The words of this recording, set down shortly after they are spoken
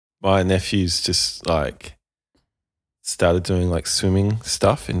my nephew's just like started doing like swimming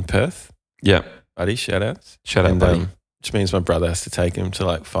stuff in Perth. Yeah. Buddy, shout outs. Shout out, buddy. Which means my brother has to take him to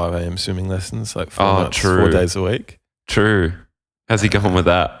like 5 a.m. swimming lessons, like 4 days a week. True. How's he going with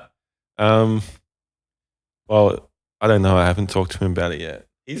that? Well, I don't know. I haven't talked to him about it yet.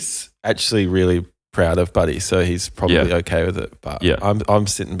 He's actually really proud of Buddy, so he's probably okay with it. But I'm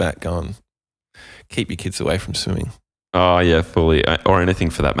sitting back going, keep your kids away from swimming. Oh, yeah, fully. Or anything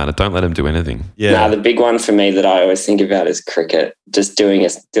for that matter. Don't let them do anything. Yeah. Nah, the big one for me that I always think about is cricket. Just doing a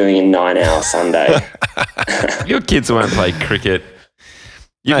 9-hour Sunday. Your kids won't play cricket.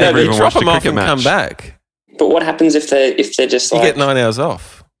 You've never even watched a cricket match. Come back. But what happens if they're just like... You get 9 hours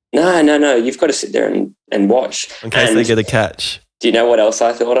off. No. You've got to sit there and watch. In case they get a catch. Do you know what else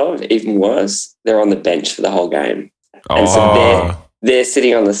I thought of? Even worse, they're on the bench for the whole game. Oh. And so they're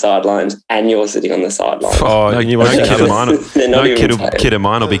sitting on the sidelines and you're sitting on the sidelines. Oh, no kid of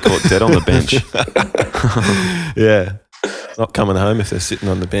mine will be caught dead on the bench. Yeah. Not coming home if they're sitting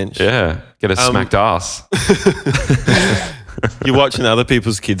on the bench. Yeah. Get a smacked ass. You're watching other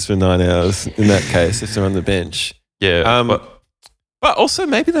people's kids for 9 hours in that case if they're on the bench. Yeah. But also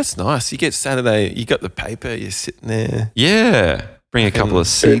maybe that's nice. You get Saturday, you got the paper, you're sitting there. Yeah. Bring a couple of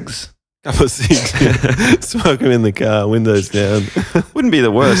cigs. Smoke them in the car, windows down. Wouldn't be the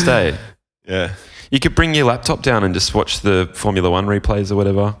worst, eh? Yeah. You could bring your laptop down and just watch the Formula One replays or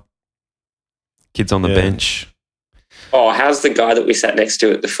whatever. Kids on the bench. Oh, how's the guy that we sat next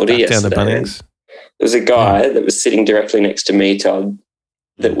to at the footy yesterday? Down the Bunnings. There was a guy that was sitting directly next to me, Todd,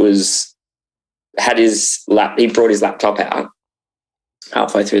 that he brought his laptop out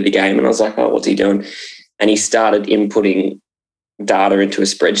halfway through the game and I was like, oh, what's he doing? And he started inputting data into a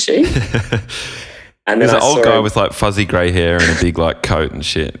spreadsheet. And then there's an old guy with like fuzzy grey hair and a big like coat and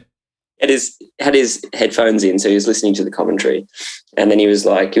shit. Had his headphones in, so he was listening to the commentary. And then he was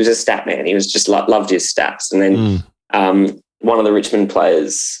a stat man. He was just loved his stats. And then one of the Richmond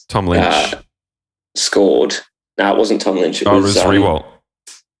players, Tom Lynch, scored. No, it wasn't Tom Lynch. It was Riewoldt.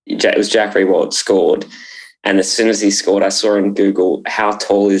 It was Jack Riewoldt scored. And as soon as he scored, I saw on Google, how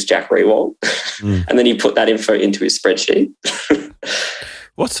tall is Jack Riewoldt? And then he put that info into his spreadsheet.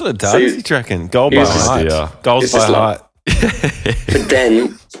 What sort of data is he tracking? Goal by height. Goals by height. But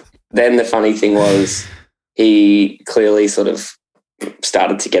then the funny thing was he clearly sort of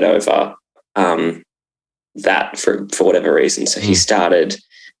started to get over that for whatever reason. So he started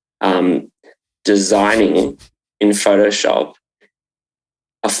designing in Photoshop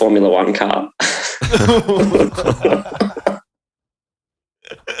a Formula One car.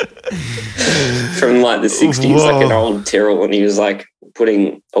 From like the 60s, like an old Tyrrell, and he was like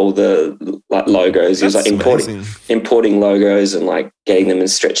putting all the like logos. He was like importing logos and like getting them and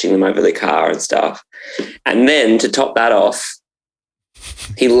stretching them over the car and stuff. And then to top that off,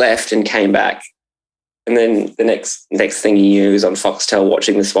 he left and came back. And then the next thing he knew, he was on Foxtel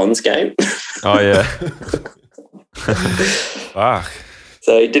watching the Swans game. Oh yeah. Fuck.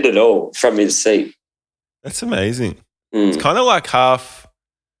 So he did it all from his seat. That's amazing. It's kind of like half.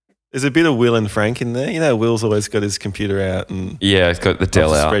 There's a bit of Will and Frank in there. You know, Will's always got his computer out and he's got the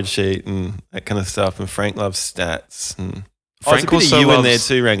Dell out, spreadsheet and that kind of stuff. And Frank loves stats. And Frank also you loves in there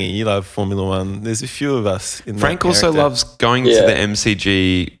too, Rangy. You love Formula One. There's a few of us in there. Frank also loves going to the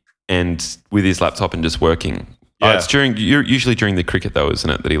MCG and with his laptop and just working. Yeah. It's usually during the cricket though, isn't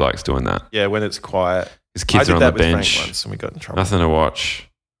it? That he likes doing that. Yeah, when it's quiet. His kids are on the bench. Frank once and we got in trouble. Nothing to watch.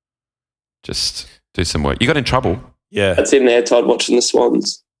 Just do some work. You got in trouble. Yeah. That's him there, Todd, watching the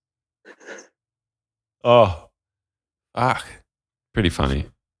Swans. Oh, fuck. Pretty funny.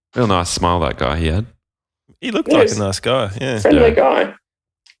 Real nice smile that guy he had. He looked like a nice guy. Yeah. Friendly guy.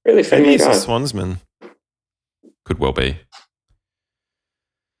 Really friendly guy. He's a Swansman. Could well be.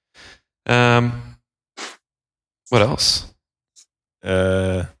 What else?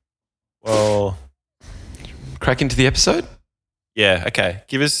 Well, crack into the episode? Yeah, okay.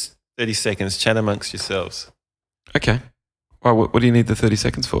 Give us 30 seconds. Chat amongst yourselves. Okay. Well, what do you need the 30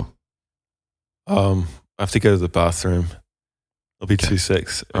 seconds for? I have to go to the bathroom. It'll be 2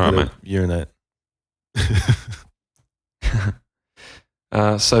 secs. All right, mate. Urinate.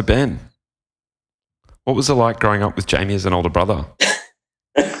 So, Ben, what was it like growing up with Jamie as an older brother?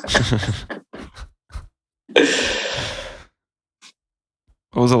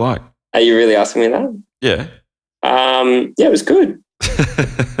 What was it like? Are you really asking me that? Yeah. Yeah, it was good.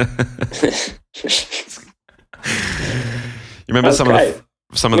 You remember some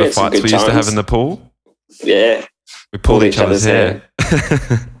of the fights we used to have in the pool? Yeah. We pulled each other's hair.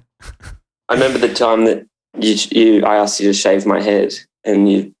 I remember the time that I asked you to shave my head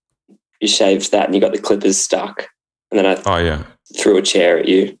and you shaved that and you got the clippers stuck. And then I threw a chair at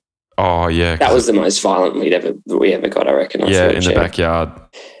you Oh yeah, that was the most violent we ever got. I reckon. In the backyard.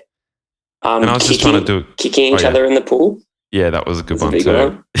 And I was just trying to do kicking each other in the pool. Yeah, that was a good one too.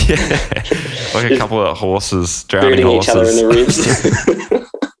 One. Yeah, like a couple of horses drowning horses. Each other in the ribs.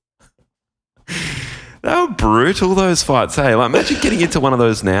 They were brutal, those fights. Hey, like imagine getting into one of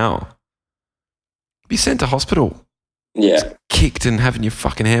those now. Be sent to hospital. Yeah, just kicked and having your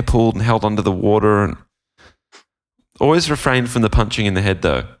fucking hair pulled and held under the water, and always refrain from the punching in the head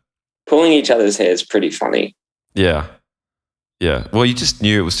though. Pulling each other's hair is pretty funny. Yeah. Yeah. Well, you just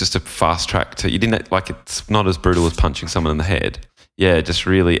knew it was just a fast track to, you didn't like, it's not as brutal as punching someone in the head. Yeah, just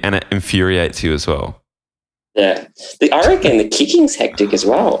really, and it infuriates you as well. Yeah. I reckon the kicking's hectic as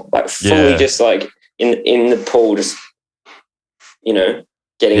well. Like fully just like in the pool, just, you know,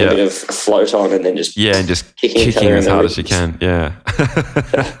 getting a bit of float on and then just and just kicking as hard as you can. Yeah.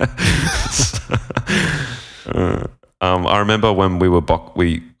 I remember when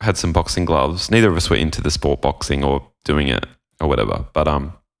we had some boxing gloves. Neither of us were into the sport boxing or doing it or whatever, but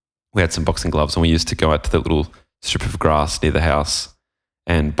we had some boxing gloves and we used to go out to the little strip of grass near the house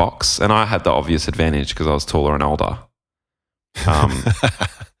and box. And I had the obvious advantage because I was taller and older.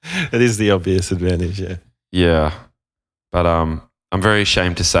 It is the obvious advantage, yeah. Yeah, but I'm very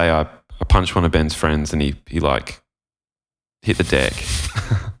ashamed to say I punched one of Ben's friends and he like hit the deck.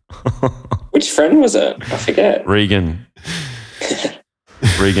 Which friend was it? I forget. Regan.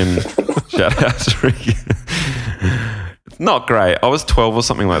 Shout out to Regan. Not great. I was 12 or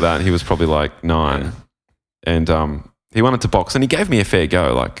something like that and he was probably like 9. Yeah. And he wanted to box and he gave me a fair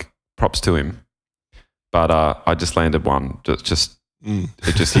go, like props to him. But I just landed one. He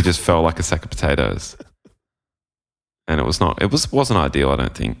just fell like a sack of potatoes. And it wasn't ideal, I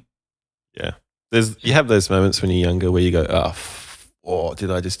don't think. Yeah. You have those moments when you're younger where you go, oh, did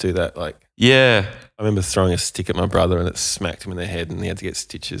I just do that? Like, yeah. I remember throwing a stick at my brother and it smacked him in the head and he had to get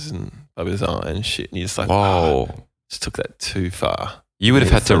stitches and over his eye and shit. And you're just like, just took that too far. You would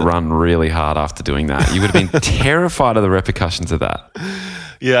have had to run really hard after doing that. You would have been terrified of the repercussions of that.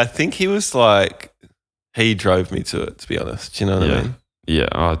 Yeah, I think he was like, he drove me to it, to be honest. Do you know what I mean? Yeah,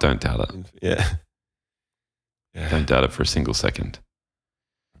 I don't doubt it. Yeah. Don't doubt it for a single second.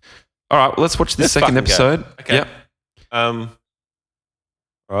 All right, well, let's watch this second episode. Okay. Yep. All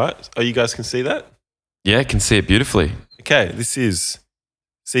right. Oh, you guys can see that? Yeah, I can see it beautifully. Okay, this is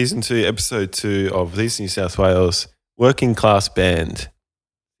Season 2, Episode 2 of East New South Wales Working Class Band.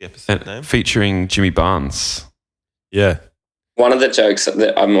 The episode name? Featuring Jimmy Barnes. Yeah. One of the jokes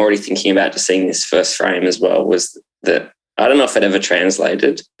that I'm already thinking about just seeing this first frame as well was that, I don't know if it ever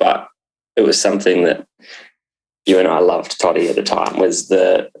translated, but it was something that you and I loved, Toddy, at the time, was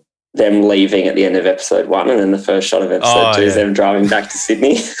them leaving at the end of episode 1 and then the first shot of episode 2 is them driving back to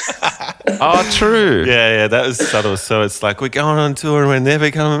Sydney. Oh, true. Yeah, that was subtle. So it's like, we're going on tour and we're never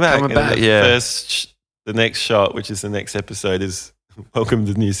coming back. The next shot, which is the next episode, is welcome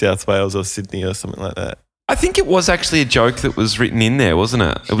to New South Wales or Sydney or something like that. I think it was actually a joke that was written in there, wasn't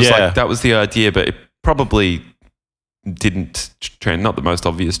it? It was like, that was the idea, but it probably didn't trend, not the most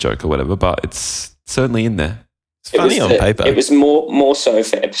obvious joke or whatever, but it's certainly in there. It's funny on paper. It was more so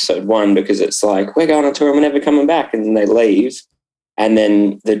for episode 1 because it's like, we're going on tour and we're never coming back, and then they leave. And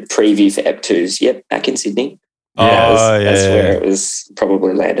then the preview for Ep 2 is, back in Sydney. That's where it was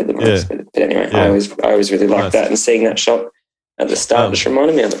probably landed the most. Yeah. But anyway, I always really liked that, and seeing that shot at the start just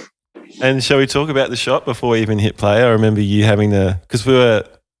reminded me of it. And shall we talk about the shot before we even hit play? I remember you having because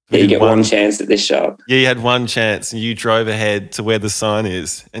you get one chance at this shot. Yeah, you had one chance and you drove ahead to where the sign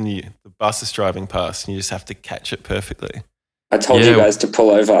is and the bus is driving past and you just have to catch it perfectly. I told you guys to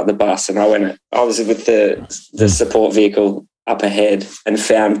pull over the bus and I was with the support vehicle up ahead and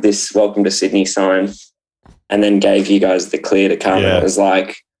found this Welcome to Sydney sign and then gave you guys the clear to come. And it was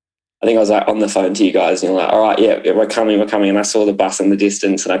like, I think I was like on the phone to you guys and you're like, all right, we're coming. And I saw the bus in the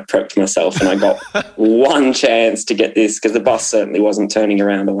distance and I prepped myself and I got one chance to get this because the bus certainly wasn't turning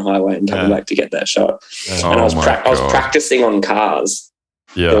around on the highway and coming back to get that shot. And I was practicing on cars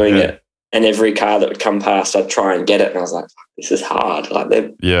doing it. And every car that would come past, I'd try and get it. And I was like, this is hard. Like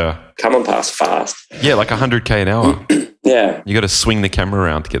they're coming past fast. Yeah, like 100K an hour. Yeah. You got to swing the camera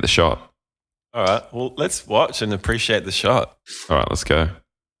around to get the shot. All right. Well, let's watch and appreciate the shot. All right, let's go.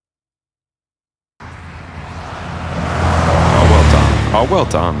 Oh, well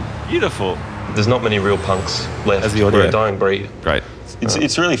done. Beautiful. There's not many real punks left. We're a dying breed. Great.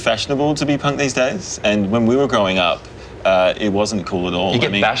 It's really fashionable to be punk these days. And when we were growing up, it wasn't cool at all. You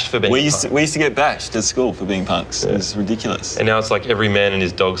get bashed for being punk. We used to get bashed at school for being punks. Yeah. It was ridiculous. And now it's like every man and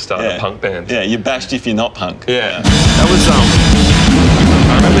his dog starting a punk band. Yeah, you're bashed if you're not punk. Yeah. That was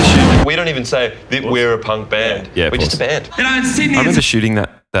I remember remember shooting. We don't even say that we're a punk band. Yeah, we're just a band. I remember shooting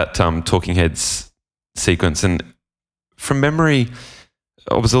that Talking Heads sequence, and from memory,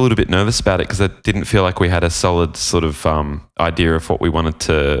 I was a little bit nervous about it because I didn't feel like we had a solid sort of idea of what we wanted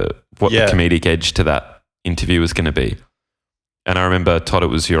the comedic edge to that interview was going to be. And I remember, Todd, it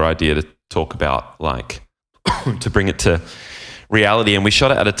was your idea to talk about like to bring it to reality, and we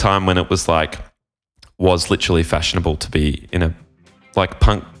shot it at a time when it was literally fashionable to be in a like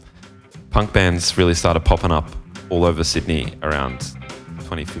punk bands really started popping up all over Sydney around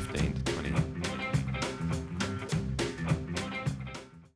 2015.